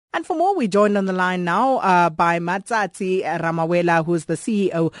And for more, we're joined on the line now by Matsatsi Ramawela, who is the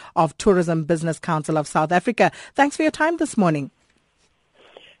CEO of Tourism Business Council of South Africa. Thanks for your time this morning.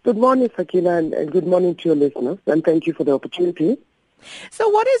 Good morning, Sakina, and good morning to your listeners, and thank you for the opportunity. So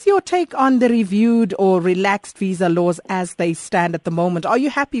what is your take on the reviewed or relaxed visa laws as they stand at the moment? Are you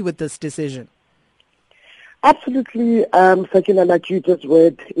happy with this decision? Absolutely, Sakina, like you just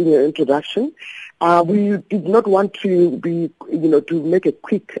read in your introduction. We did not want to be, to make a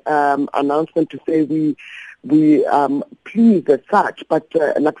quick announcement to say we pleased as such, but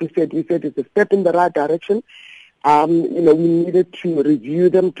like we said it's a step in the right direction. We needed to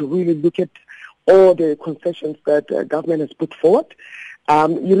review them to really look at all the concessions that government has put forward.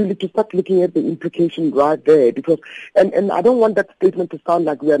 You really to start looking at the implication right there, because and I don't want that statement to sound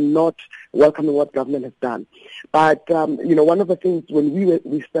like we are not welcoming what government has done. But one of the things when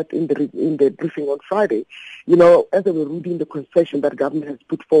we sat in the briefing on Friday, as they were reading the concession that government has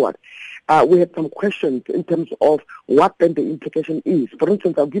put forward, we had some questions in terms of what then the implication is. For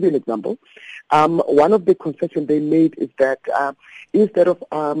instance, I'll give you an example. One of the concessions they made is that instead of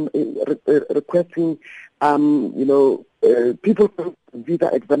requesting people from visa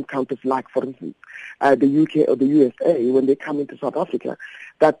exempt countries like, for instance, the UK or the USA, when they come into South Africa,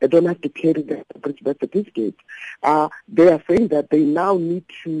 that they don't have to carry their birth certificate. They are saying that they now need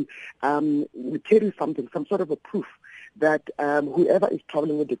to carry something, some sort of a proof that whoever is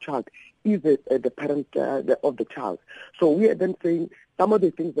traveling with the child is the parent of the child. So we are then saying some of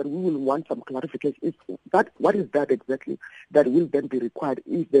the things that we will want some clarification is that what is that exactly that will then be required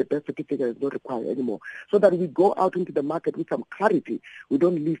if the birth certificate is not required anymore, so that we go out into the market with some clarity. We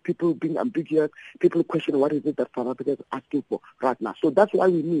don't leave people being ambiguous, people question what is it that South Africa is asking for right now. So that's why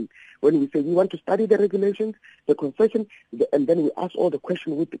we mean when we say we want to study the regulations, the concession, and then we ask all the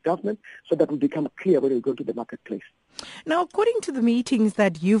questions with the government so that we become clear when we go to the marketplace. Now, according to the meetings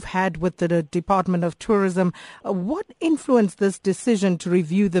that you've had with the Department of Tourism, what influenced this decision to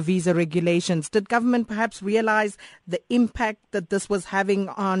review the visa regulations? Did government perhaps realize the impact that this was having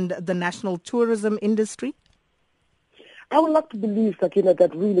on the national tourism industry? I would like to believe, Sakina,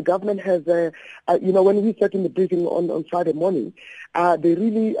 that really government has, when we sat in the briefing on Friday morning, they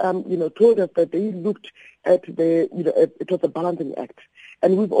really, told us that they looked at it was a balancing act.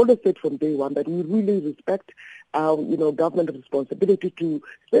 And we've always said from day one that we really respect government responsibility to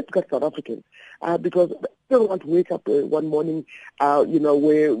safeguard South Africans, because we don't want to wake up one morning, where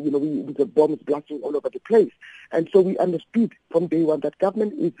the bombs blasting all over the place. And so we understood from day one that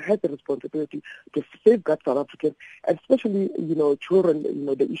government has the responsibility to safeguard South Africans, and especially, children,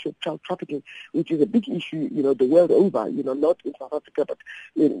 the issue of child trafficking, which is a big issue, the world over, not in South Africa but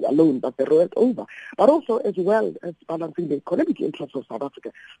alone, but the world over. But also as well as balancing the economic interests of South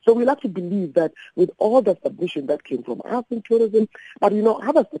Africa. So we like to believe that with all the submission that came from us in tourism, but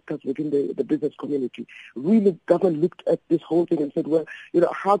other sectors within the business community, really government looked at this whole thing and said, well,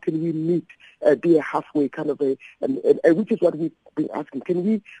 how can we meet, be a halfway kind of and which is what we've been asking. Can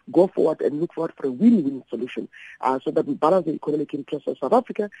we go forward and look forward for a win-win solution so that we balance the economic interests of South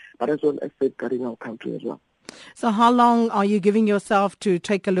Africa, but as well as safeguarding our country as well? So how long are you giving yourself to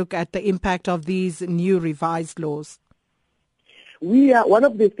take a look at the impact of these new revised laws? We are one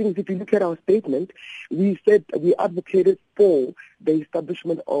of the things, if you look at our statement, we said we advocated for the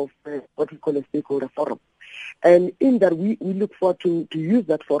establishment of what we call a stakeholder forum. And in that, we look forward to use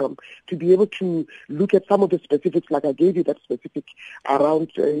that forum to be able to look at some of the specifics, like I gave you that specific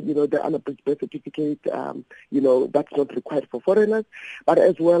around, the unabridged birth certificate, that's not required for foreigners. But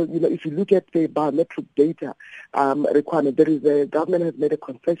as well, if you look at the biometric data requirement, the government has made a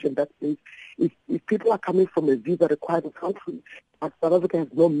concession that says if people are coming from a visa-required country, but South Africa has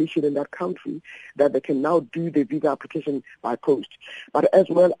no mission in that country, that they can now do the visa application by post. But as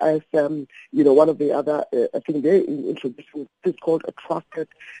well as, one of the other, I think they're introducing this called a trusted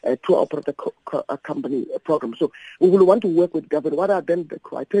tour operator company program. So we will want to work with government. What are then the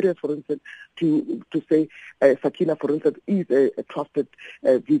criteria, for instance, to say Sakina, for instance, is a trusted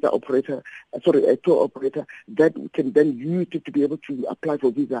visa operator, a tour operator that can then use it to be able to apply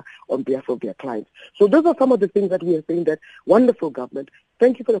for visa on behalf of their clients. So those are some of the things that we are saying that wonderful government,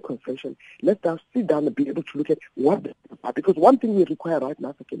 thank you for the concession. Let's now sit down and be able to look at what they are. Because one thing we require right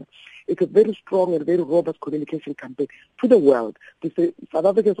now, Sakina, is a very strong and very robust communication campaign to the world to say South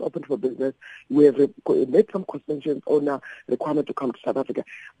Africa is open for business. We have made some concessions on our requirement to come to South Africa.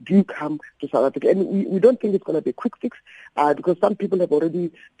 Do come to South Africa. And we don't think it's going to be a quick fix because some people have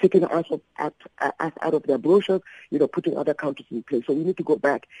already taken us out of their brochures, putting other countries in place. So we need to go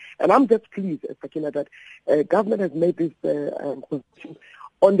back. And I'm just pleased, Sakina, that government has made this concession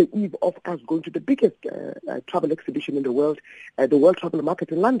on the eve of us going to the biggest travel exhibition in the World Travel Market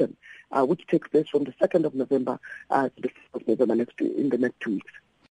in London, which takes place from the 2nd of November to the 4th of November in the next 2 weeks.